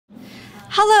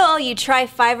Hello all you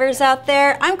Tri-Fivers out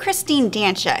there. I'm Christine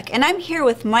Danchuk and I'm here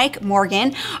with Mike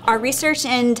Morgan, our research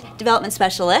and development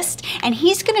specialist, and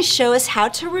he's going to show us how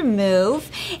to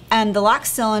remove the lock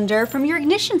cylinder from your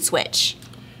ignition switch.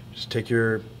 Just take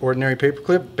your ordinary paper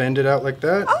clip, bend it out like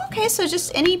that. Oh, okay, so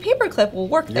just any paper clip will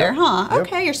work there, huh? Yep.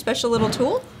 Okay, your special little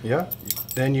tool. Yeah.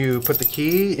 Then you put the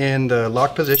key in the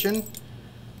lock position,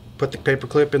 put the paper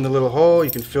clip in the little hole.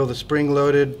 You can feel the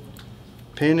spring-loaded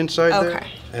pin inside there,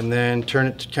 and then turn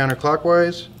it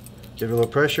counterclockwise, give it a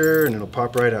little pressure, and it'll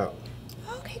pop right out.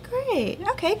 Okay, great.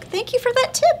 Okay, thank you for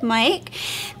that tip, Mike.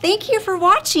 Thank you for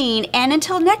watching, and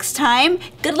until next time,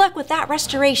 good luck with that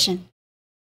restoration.